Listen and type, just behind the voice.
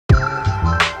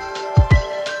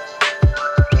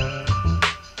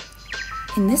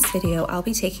In this video, I'll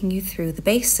be taking you through the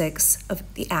basics of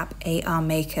the app AR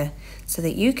Maker so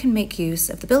that you can make use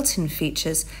of the built-in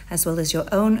features as well as your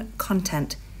own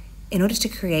content in order to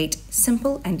create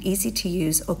simple and easy to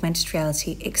use augmented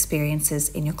reality experiences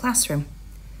in your classroom.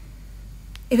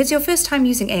 If it's your first time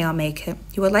using AR Maker,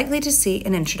 you are likely to see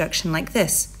an introduction like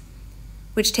this,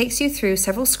 which takes you through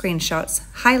several screenshots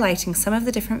highlighting some of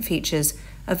the different features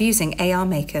of using AR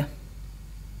Maker.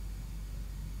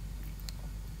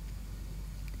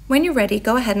 When you're ready,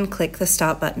 go ahead and click the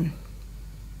Start button.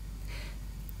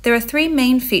 There are three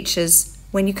main features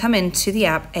when you come into the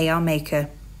app AR Maker: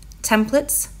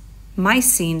 Templates, My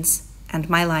Scenes, and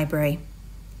My Library.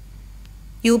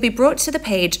 You will be brought to the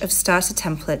page of Starter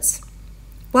Templates.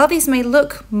 While these may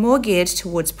look more geared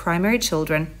towards primary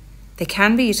children, they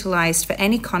can be utilized for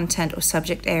any content or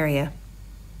subject area.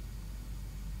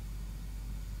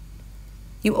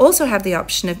 You also have the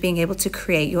option of being able to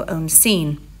create your own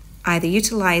scene, either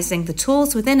utilizing the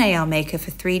tools within AR Maker for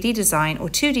 3D design or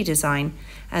 2D design,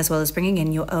 as well as bringing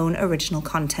in your own original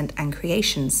content and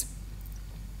creations.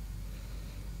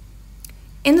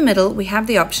 In the middle, we have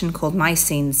the option called My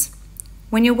Scenes.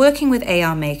 When you're working with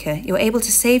AR Maker, you're able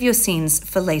to save your scenes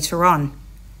for later on.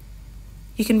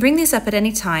 You can bring these up at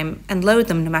any time and load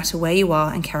them no matter where you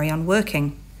are and carry on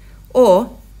working.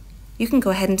 Or you can go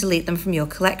ahead and delete them from your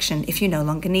collection if you no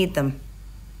longer need them.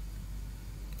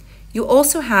 You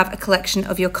also have a collection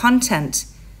of your content.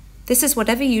 This is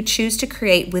whatever you choose to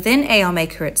create within AR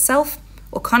Maker itself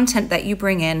or content that you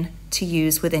bring in to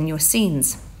use within your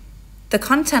scenes. The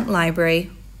content library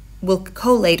will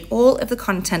collate all of the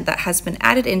content that has been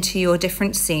added into your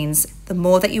different scenes the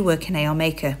more that you work in AR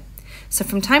Maker. So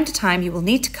from time to time, you will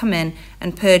need to come in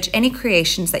and purge any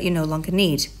creations that you no longer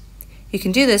need. You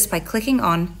can do this by clicking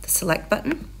on the Select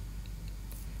button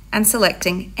and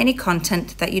selecting any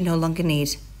content that you no longer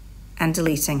need and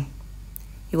deleting.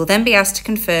 You will then be asked to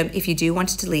confirm if you do want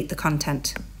to delete the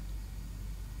content.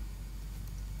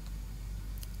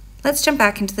 Let's jump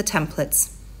back into the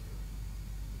templates.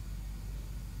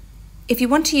 If you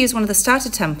want to use one of the starter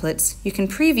templates, you can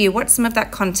preview what some of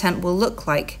that content will look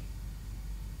like.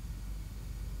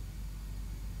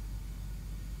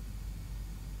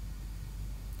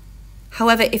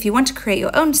 However, if you want to create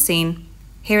your own scene,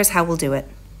 here is how we'll do it.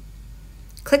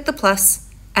 Click the plus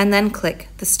and then click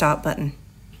the Start button.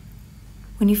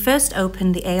 When you first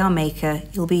open the AR Maker,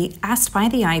 you'll be asked by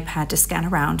the iPad to scan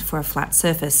around for a flat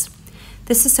surface.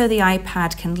 This is so the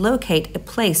iPad can locate a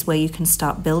place where you can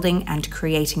start building and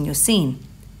creating your scene.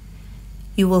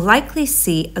 You will likely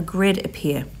see a grid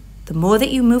appear. The more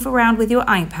that you move around with your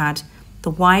iPad,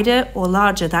 the wider or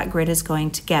larger that grid is going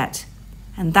to get.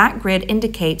 And that grid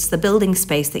indicates the building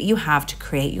space that you have to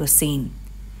create your scene.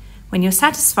 When you're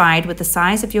satisfied with the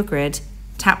size of your grid,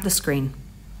 tap the screen.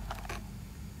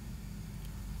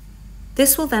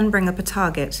 This will then bring up a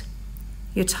target.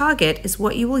 Your target is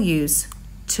what you will use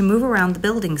to move around the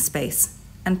building space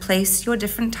and place your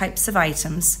different types of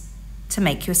items to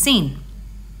make your scene.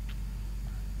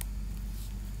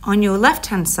 On your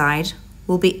left-hand side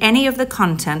will be any of the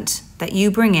content that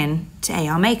you bring in to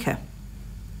AR Maker.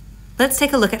 Let's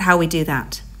take a look at how we do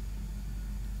that.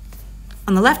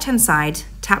 On the left-hand side,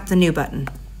 tap the New button.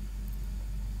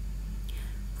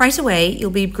 Right away,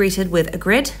 you'll be greeted with a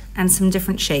grid and some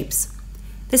different shapes.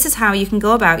 This is how you can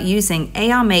go about using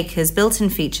AR Maker's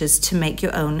built-in features to make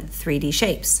your own 3D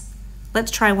shapes. Let's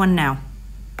try one now.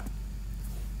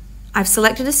 I've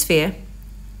selected a sphere,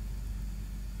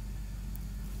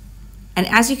 and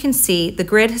as you can see, the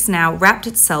grid has now wrapped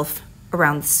itself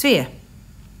around the sphere.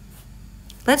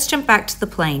 Let's jump back to the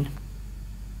plane.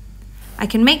 I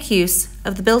can make use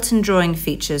of the built-in drawing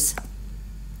features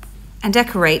and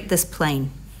decorate this plane.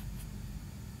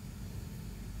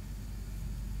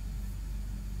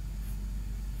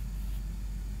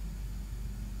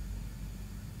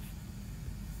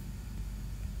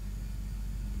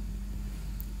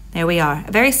 There we are,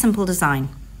 a very simple design.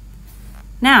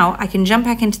 Now I can jump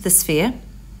back into the sphere,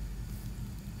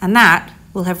 and that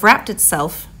will have wrapped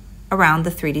itself around the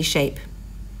 3D shape.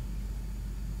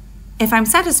 If I'm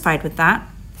satisfied with that,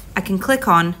 I can click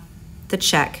on the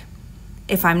check.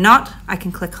 If I'm not, I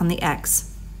can click on the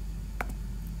X.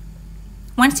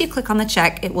 Once you click on the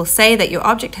check, it will say that your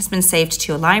object has been saved to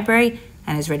your library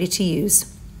and is ready to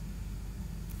use.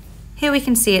 Here we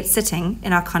can see it sitting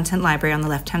in our content library on the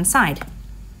left-hand side.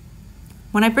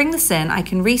 When I bring this in, I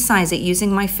can resize it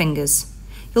using my fingers.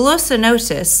 You'll also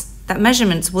notice that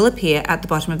measurements will appear at the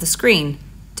bottom of the screen,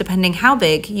 depending how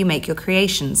big you make your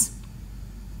creations.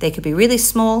 They could be really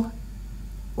small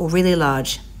or really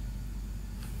large.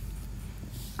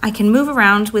 I can move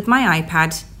around with my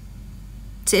iPad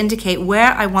to indicate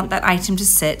where I want that item to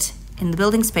sit in the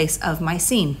building space of my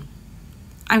scene.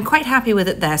 I'm quite happy with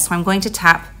it there, so I'm going to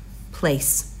tap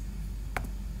Place.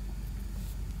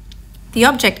 The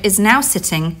object is now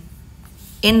sitting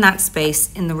in that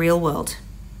space in the real world.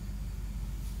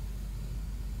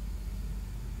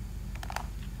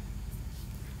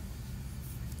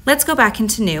 Let's go back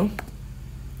into New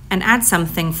and add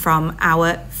something from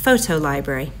our photo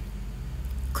library.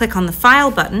 Click on the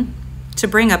File button to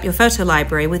bring up your photo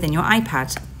library within your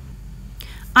iPad.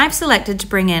 I've selected to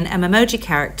bring in a Memoji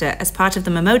character as part of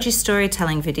the Memoji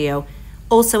storytelling video,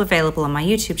 also available on my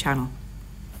YouTube channel.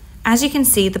 As you can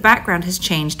see, the background has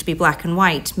changed to be black and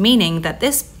white, meaning that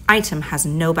this item has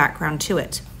no background to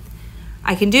it.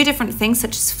 I can do different things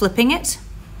such as flipping it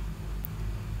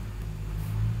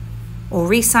or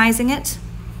resizing it,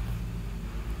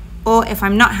 or if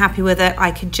I'm not happy with it,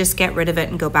 I could just get rid of it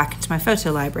and go back into my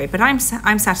photo library, but I'm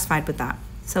satisfied with that.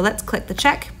 So let's click the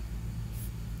check.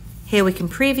 Here we can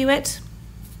preview it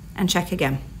and check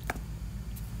again.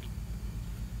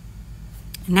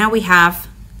 And now we have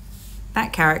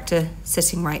that character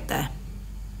sitting right there.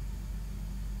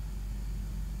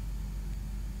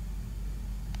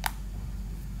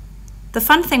 The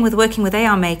fun thing with working with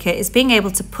AR Maker is being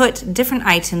able to put different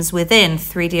items within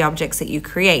 3D objects that you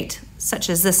create, such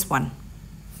as this one.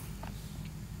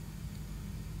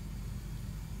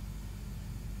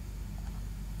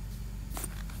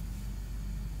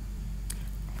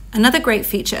 Another great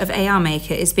feature of AR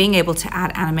Maker is being able to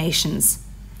add animations.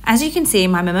 As you can see,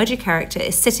 my Memoji character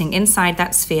is sitting inside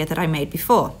that sphere that I made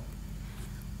before.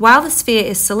 While the sphere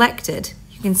is selected,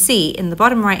 you can see in the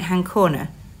bottom right-hand corner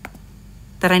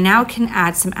that I now can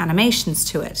add some animations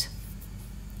to it.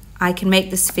 I can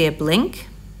make the sphere blink,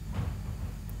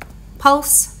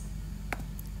 pulse,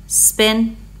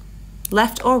 spin,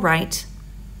 left or right,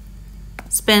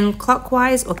 spin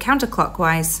clockwise or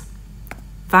counterclockwise,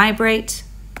 vibrate,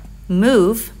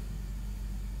 move,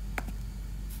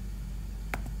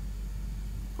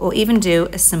 or even do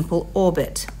a simple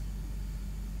orbit.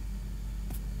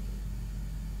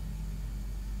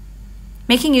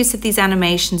 Making use of these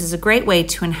animations is a great way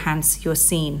to enhance your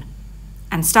scene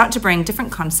and start to bring different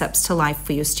concepts to life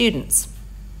for your students.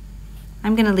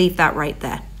 I'm going to leave that right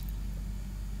there.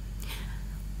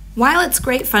 While it's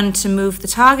great fun to move the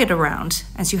target around,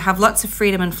 as you have lots of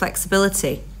freedom and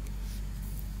flexibility,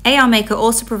 AR Maker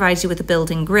also provides you with a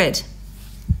building grid.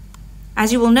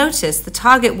 As you will notice, the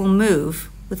target will move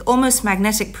with almost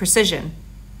magnetic precision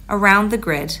around the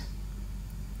grid,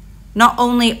 not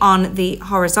only on the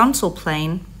horizontal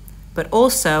plane, but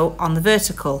also on the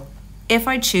vertical, if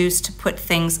I choose to put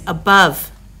things above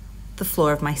the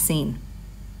floor of my scene.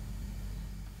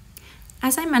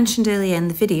 As I mentioned earlier in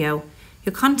the video,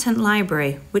 your content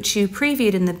library, which you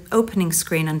previewed in the opening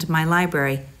screen under My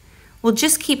Library, will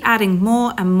just keep adding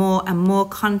more and more and more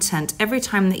content every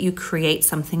time that you create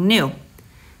something new.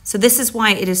 So this is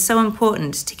why it is so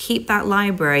important to keep that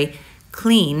library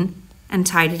clean and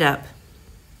tidied up.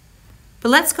 But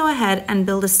let's go ahead and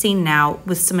build a scene now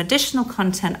with some additional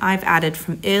content I've added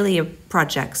from earlier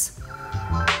projects.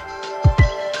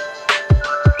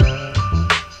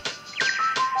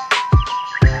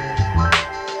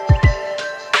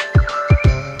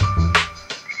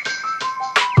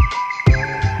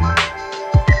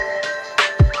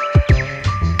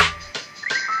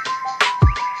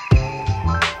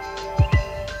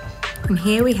 And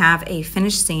here we have a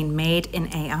finished scene made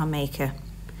in AR Maker.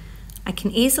 I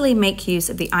can easily make use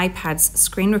of the iPad's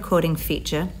screen recording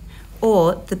feature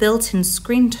or the built-in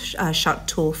screenshot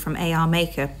tool from AR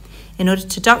Maker in order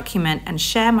to document and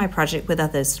share my project with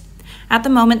others. At the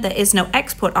moment, there is no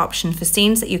export option for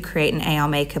scenes that you create in AR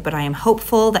Maker, but I am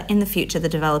hopeful that in the future the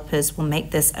developers will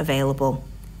make this available.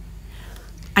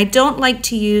 I don't like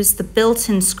to use the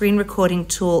built-in screen recording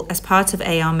tool as part of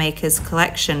AR Maker's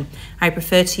collection. I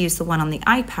prefer to use the one on the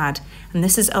iPad, and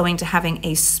this is owing to having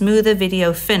a smoother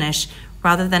video finish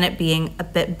rather than it being a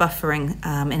bit buffering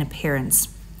in appearance.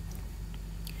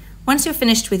 Once you're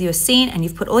finished with your scene and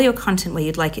you've put all your content where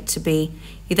you'd like it to be,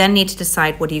 you then need to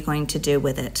decide what are you going to do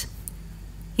with it.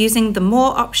 Using the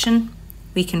More option,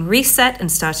 we can reset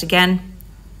and start again,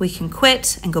 we can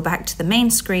quit and go back to the main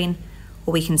screen,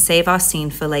 or we can save our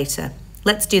scene for later.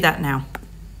 Let's do that now.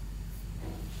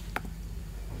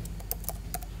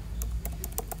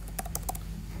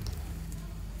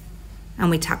 And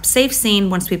we tap Save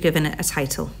Scene once we've given it a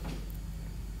title.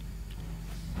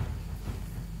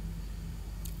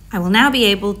 I will now be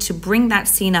able to bring that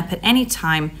scene up at any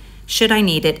time should I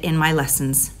need it in my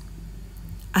lessons.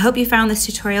 I hope you found this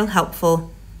tutorial helpful,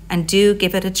 and do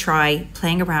give it a try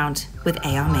playing around with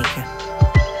AR Maker.